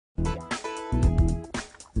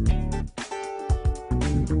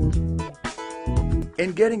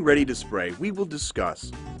In getting ready to spray, we will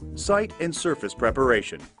discuss site and surface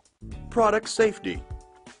preparation, product safety,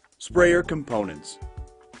 sprayer components,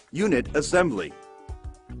 unit assembly,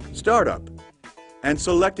 startup, and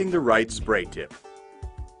selecting the right spray tip.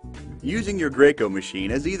 Using your Graco machine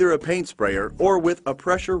as either a paint sprayer or with a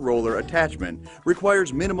pressure roller attachment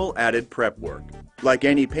requires minimal added prep work. Like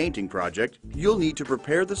any painting project, you'll need to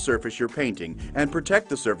prepare the surface you're painting and protect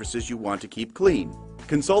the surfaces you want to keep clean.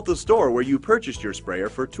 Consult the store where you purchased your sprayer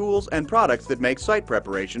for tools and products that make site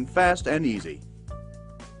preparation fast and easy.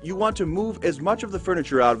 You want to move as much of the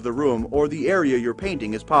furniture out of the room or the area you're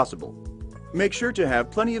painting as possible. Make sure to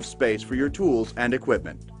have plenty of space for your tools and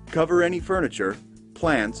equipment. Cover any furniture,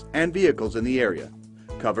 plants, and vehicles in the area.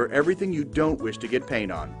 Cover everything you don't wish to get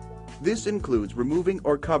paint on. This includes removing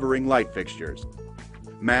or covering light fixtures.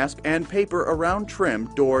 Mask and paper around trim,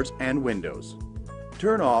 doors, and windows.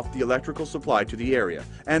 Turn off the electrical supply to the area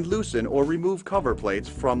and loosen or remove cover plates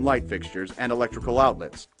from light fixtures and electrical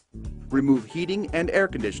outlets. Remove heating and air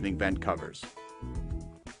conditioning vent covers.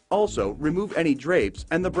 Also, remove any drapes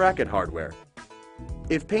and the bracket hardware.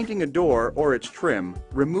 If painting a door or its trim,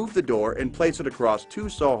 remove the door and place it across two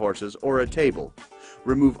sawhorses or a table.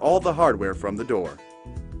 Remove all the hardware from the door.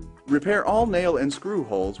 Repair all nail and screw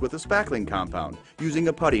holes with a spackling compound using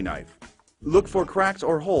a putty knife. Look for cracks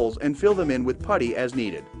or holes and fill them in with putty as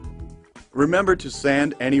needed. Remember to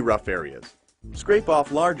sand any rough areas. Scrape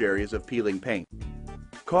off large areas of peeling paint.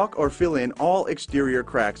 Caulk or fill in all exterior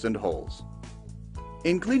cracks and holes.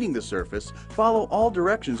 In cleaning the surface, follow all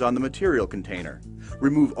directions on the material container.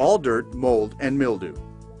 Remove all dirt, mold, and mildew.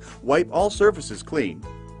 Wipe all surfaces clean.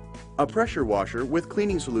 A pressure washer with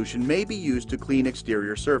cleaning solution may be used to clean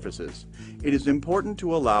exterior surfaces. It is important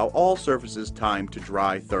to allow all surfaces time to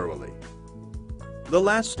dry thoroughly. The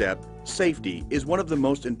last step, safety, is one of the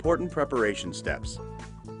most important preparation steps.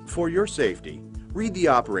 For your safety, read the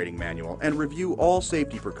operating manual and review all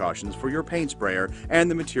safety precautions for your paint sprayer and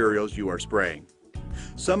the materials you are spraying.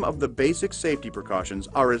 Some of the basic safety precautions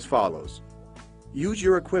are as follows. Use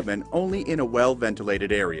your equipment only in a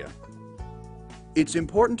well-ventilated area. It's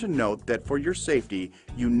important to note that for your safety,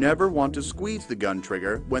 you never want to squeeze the gun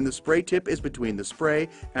trigger when the spray tip is between the spray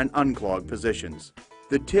and unclog positions.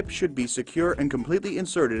 The tip should be secure and completely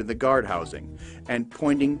inserted in the guard housing and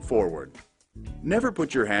pointing forward. Never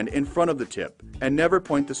put your hand in front of the tip and never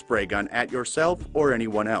point the spray gun at yourself or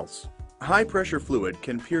anyone else. High-pressure fluid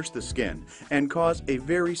can pierce the skin and cause a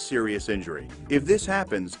very serious injury. If this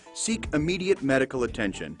happens, seek immediate medical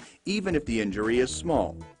attention, even if the injury is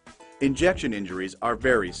small. Injection injuries are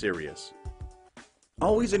very serious.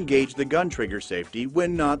 Always engage the gun trigger safety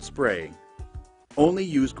when not spraying. Only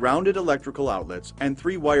use grounded electrical outlets and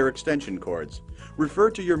 3-wire extension cords. Refer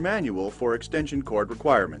to your manual for extension cord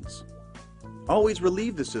requirements. Always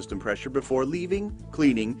relieve the system pressure before leaving,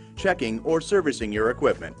 cleaning, checking, or servicing your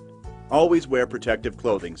equipment. Always wear protective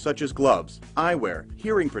clothing such as gloves, eyewear,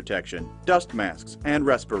 hearing protection, dust masks, and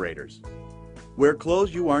respirators. Wear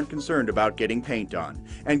clothes you aren't concerned about getting paint on,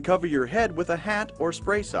 and cover your head with a hat or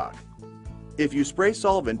spray sock. If you spray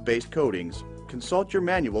solvent-based coatings, consult your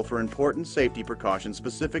manual for important safety precautions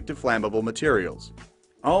specific to flammable materials.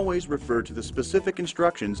 Always refer to the specific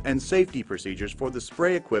instructions and safety procedures for the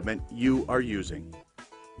spray equipment you are using.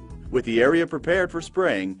 With the area prepared for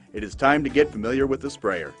spraying, it is time to get familiar with the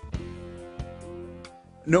sprayer.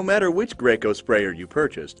 No matter which Graco sprayer you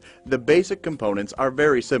purchased, the basic components are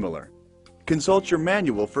very similar. Consult your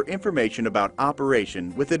manual for information about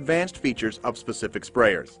operation with advanced features of specific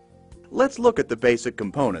sprayers. Let's look at the basic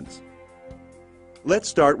components. Let's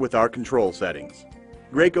start with our control settings.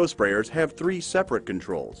 Graco sprayers have 3 separate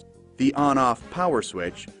controls: the on-off power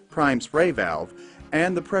switch, prime spray valve,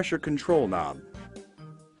 and the pressure control knob.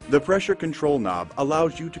 The pressure control knob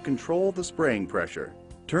allows you to control the spraying pressure.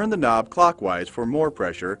 Turn the knob clockwise for more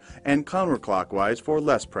pressure and counterclockwise for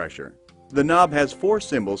less pressure. The knob has 4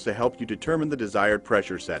 symbols to help you determine the desired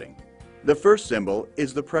pressure setting. The first symbol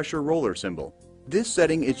is the pressure roller symbol. This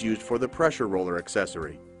setting is used for the pressure roller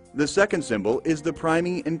accessory. The second symbol is the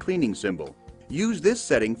priming and cleaning symbol. Use this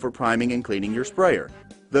setting for priming and cleaning your sprayer.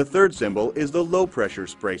 The third symbol is the low pressure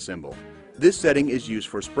spray symbol. This setting is used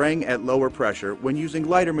for spraying at lower pressure when using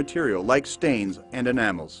lighter material like stains and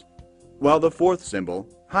enamels. While the fourth symbol,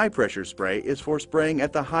 high pressure spray, is for spraying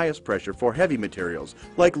at the highest pressure for heavy materials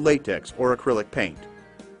like latex or acrylic paint.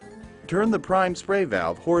 Turn the prime spray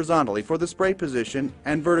valve horizontally for the spray position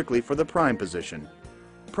and vertically for the prime position.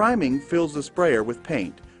 Priming fills the sprayer with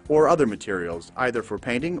paint or other materials either for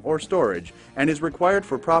painting or storage and is required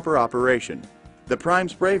for proper operation. The prime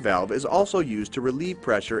spray valve is also used to relieve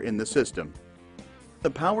pressure in the system.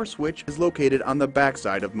 The power switch is located on the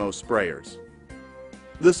backside of most sprayers.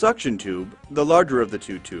 The suction tube, the larger of the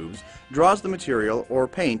two tubes, draws the material or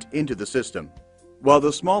paint into the system, while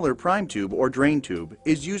the smaller prime tube or drain tube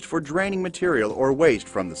is used for draining material or waste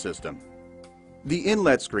from the system. The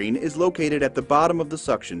inlet screen is located at the bottom of the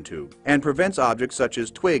suction tube and prevents objects such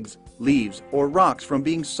as twigs, leaves, or rocks from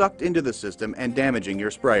being sucked into the system and damaging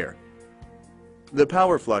your sprayer. The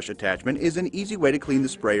power flush attachment is an easy way to clean the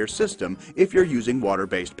sprayer system if you're using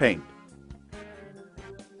water-based paint.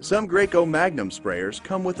 Some Graco Magnum sprayers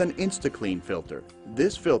come with an InstaClean filter.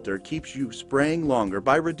 This filter keeps you spraying longer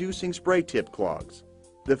by reducing spray tip clogs.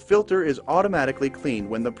 The filter is automatically cleaned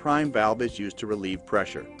when the prime valve is used to relieve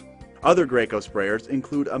pressure. Other Graco sprayers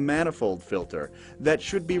include a manifold filter that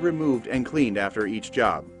should be removed and cleaned after each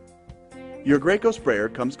job. Your Graco sprayer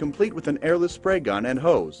comes complete with an airless spray gun and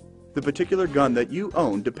hose. The particular gun that you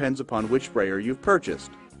own depends upon which sprayer you've purchased.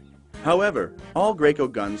 However, all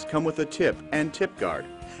Graco guns come with a tip and tip guard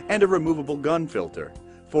and a removable gun filter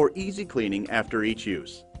for easy cleaning after each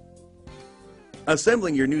use.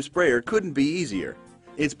 Assembling your new sprayer couldn't be easier.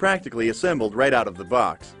 It's practically assembled right out of the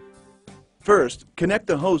box. First, connect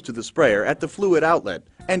the hose to the sprayer at the fluid outlet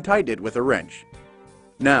and tighten it with a wrench.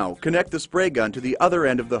 Now, connect the spray gun to the other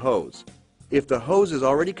end of the hose. If the hose is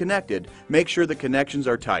already connected, make sure the connections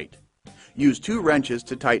are tight. Use 2 wrenches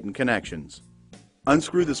to tighten connections.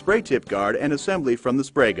 Unscrew the spray tip guard and assembly from the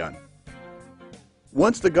spray gun.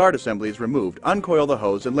 Once the guard assembly is removed, uncoil the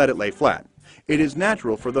hose and let it lay flat. It is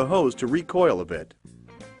natural for the hose to recoil a bit.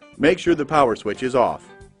 Make sure the power switch is off.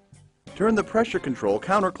 Turn the pressure control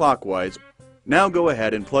counterclockwise. Now go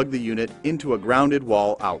ahead and plug the unit into a grounded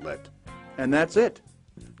wall outlet. And that's it.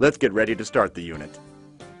 Let's get ready to start the unit.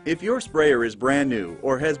 If your sprayer is brand new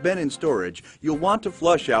or has been in storage, you'll want to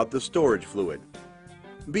flush out the storage fluid.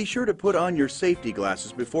 Be sure to put on your safety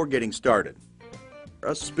glasses before getting started.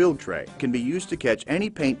 A spill tray can be used to catch any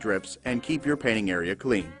paint drips and keep your painting area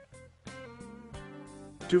clean.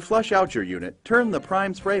 To flush out your unit, turn the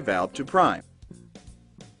prime spray valve to prime.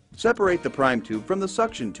 Separate the prime tube from the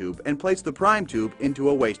suction tube and place the prime tube into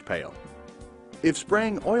a waste pail. If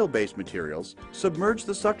spraying oil-based materials, submerge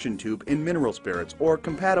the suction tube in mineral spirits or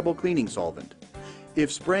compatible cleaning solvent.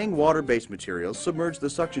 If spraying water-based materials, submerge the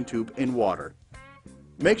suction tube in water.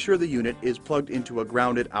 Make sure the unit is plugged into a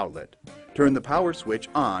grounded outlet. Turn the power switch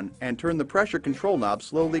on and turn the pressure control knob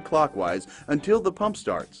slowly clockwise until the pump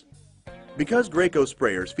starts. Because Graco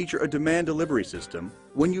sprayers feature a demand delivery system,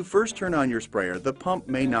 when you first turn on your sprayer, the pump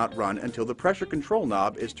may not run until the pressure control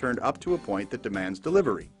knob is turned up to a point that demands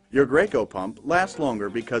delivery. Your Graco pump lasts longer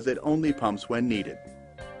because it only pumps when needed.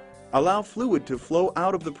 Allow fluid to flow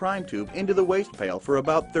out of the prime tube into the waste pail for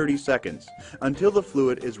about 30 seconds until the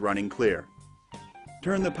fluid is running clear.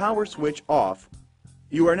 Turn the power switch off.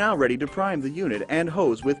 You are now ready to prime the unit and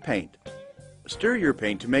hose with paint. Stir your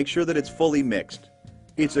paint to make sure that it's fully mixed.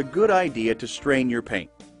 It's a good idea to strain your paint.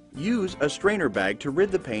 Use a strainer bag to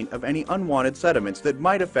rid the paint of any unwanted sediments that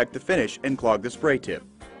might affect the finish and clog the spray tip.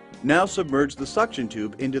 Now submerge the suction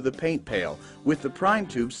tube into the paint pail with the prime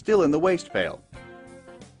tube still in the waste pail.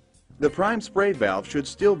 The prime spray valve should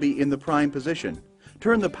still be in the prime position.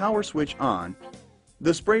 Turn the power switch on.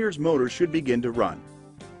 The sprayer's motor should begin to run.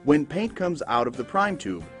 When paint comes out of the prime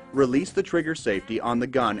tube, release the trigger safety on the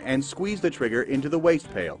gun and squeeze the trigger into the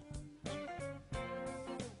waste pail.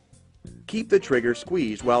 Keep the trigger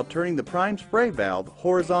squeezed while turning the prime spray valve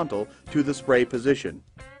horizontal to the spray position.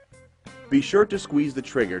 Be sure to squeeze the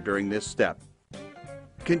trigger during this step.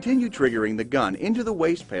 Continue triggering the gun into the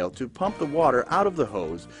waste pail to pump the water out of the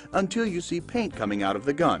hose until you see paint coming out of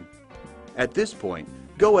the gun. At this point,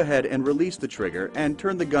 go ahead and release the trigger and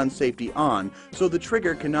turn the gun safety on so the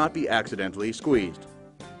trigger cannot be accidentally squeezed.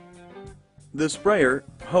 The sprayer,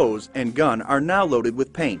 hose, and gun are now loaded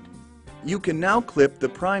with paint. You can now clip the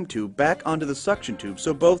prime tube back onto the suction tube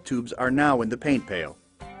so both tubes are now in the paint pail.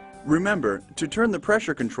 Remember to turn the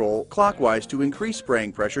pressure control clockwise to increase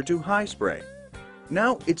spraying pressure to high spray.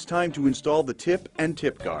 Now it's time to install the tip and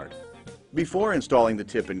tip guard. Before installing the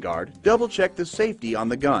tip and guard, double check the safety on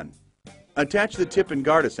the gun. Attach the tip and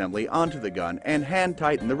guard assembly onto the gun and hand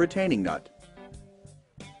tighten the retaining nut.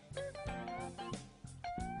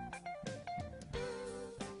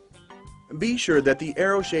 Be sure that the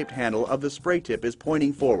arrow-shaped handle of the spray tip is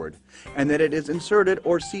pointing forward and that it is inserted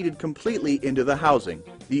or seated completely into the housing.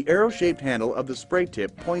 The arrow-shaped handle of the spray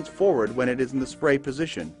tip points forward when it is in the spray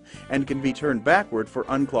position and can be turned backward for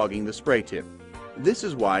unclogging the spray tip. This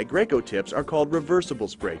is why Graco tips are called reversible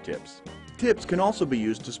spray tips. Tips can also be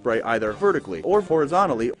used to spray either vertically or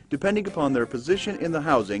horizontally depending upon their position in the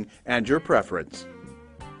housing and your preference.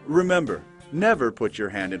 Remember, never put your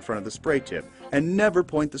hand in front of the spray tip and never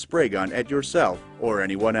point the spray gun at yourself or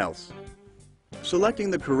anyone else. Selecting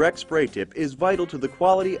the correct spray tip is vital to the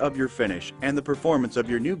quality of your finish and the performance of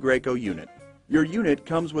your new Graco unit. Your unit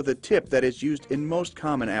comes with a tip that is used in most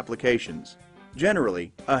common applications.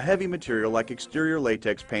 Generally, a heavy material like exterior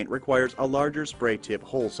latex paint requires a larger spray tip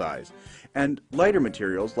hole size, and lighter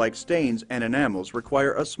materials like stains and enamels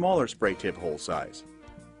require a smaller spray tip hole size.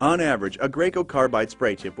 On average, a Graco carbide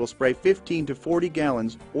spray tip will spray 15 to 40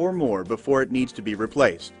 gallons or more before it needs to be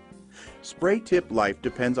replaced. Spray tip life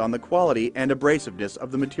depends on the quality and abrasiveness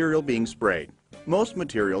of the material being sprayed. Most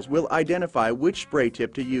materials will identify which spray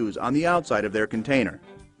tip to use on the outside of their container.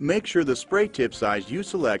 Make sure the spray tip size you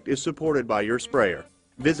select is supported by your sprayer.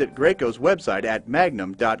 Visit Graco's website at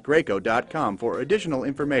magnum.graco.com for additional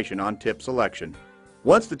information on tip selection.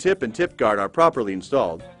 Once the tip and tip guard are properly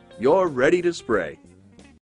installed, you're ready to spray.